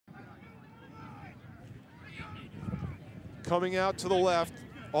Coming out to the left,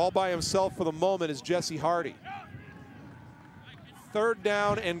 all by himself for the moment, is Jesse Hardy. 3rd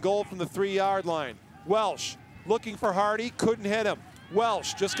down and goal from the 3-yard line. Welsh looking for Hardy, couldn't hit him.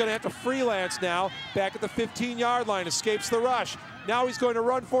 Welsh just going to have to freelance now. Back at the 15-yard line, escapes the rush. Now he's going to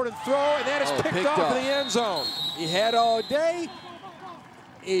run for it and throw, and that is picked off in the end zone. He had all day.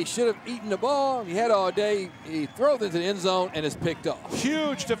 He should have eaten the ball. He had all day. He throws into the end zone, and it's picked off.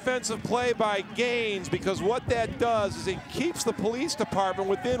 Huge defensive play by Gaines, because what that does is it keeps the police department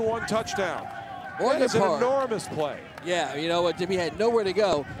within 1 touchdown. That is an enormous play. Yeah, you know what, Jimmy had nowhere to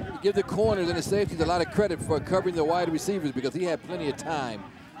go. You give the corners and the safeties a lot of credit for covering the wide receivers because he had plenty of time.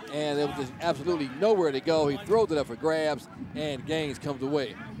 And there was just absolutely nowhere to go. He throws it up for grabs, and Gaines comes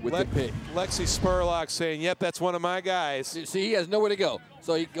away with the pick. Lexi Spurlock saying, yep, that's one of my guys. See, he has nowhere to go.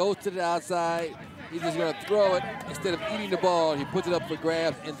 So he goes to the outside. He's just going to throw it. Instead of eating the ball, he puts it up for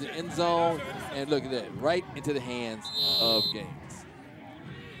grabs into the end zone. And look at that, right into the hands of Gaines.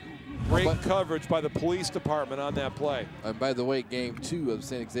 Great coverage by the police department on that play. And by the way, game 2 of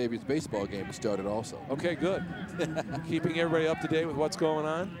St. Xavier's baseball game has started also. Okay, good. Keeping everybody up to date with what's going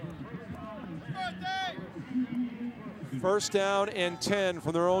on. 1st down and 10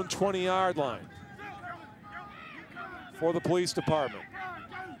 from their own 20-yard line for the police department.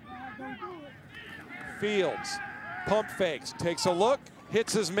 Fields, pump fakes, takes a look,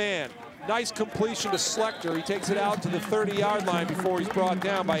 hits his man. Nice completion to Schlechter. He takes it out to the 30-yard line before he's brought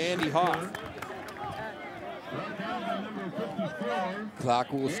down by Andy Hoff.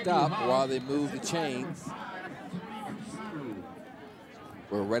 Clock will stop while they move the chains.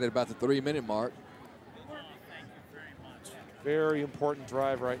 We're right at about the 3-minute mark. Very important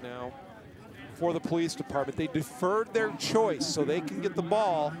drive right now for the police department. They deferred their choice so they can get the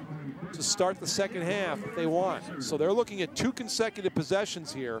ball to start the 2nd half if they want. So they're looking at 2 consecutive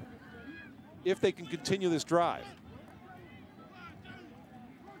possessions here if they can continue this drive.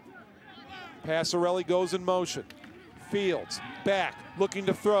 Passarelli goes in motion. Fields back, looking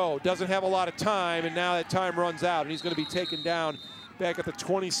to throw, doesn't have a lot of time, and now that time runs out, and he's going to be taken down back at the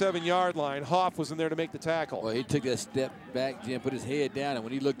 27-yard line. Hoff was in there to make the tackle. Well, he took that step back, Jim, put his head down, and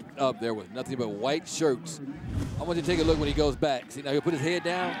when he looked up, there was nothing but white shirts. I want you to take a look when he goes back. See, now he'll put his head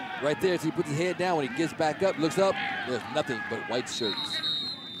down right there. So he puts his head down. When he gets back up, looks up, there's nothing but white shirts.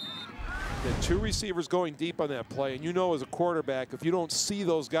 Yeah, 2 receivers going deep on that play, and you know as a quarterback, if you don't see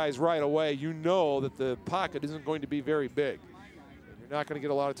those guys right away, you know that the pocket isn't going to be very big. You're not going to get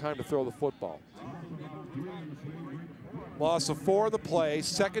a lot of time to throw the football. Loss of 4 of the play,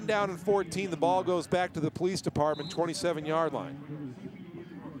 2nd down and 14. The ball goes back to the police department, 27-yard line.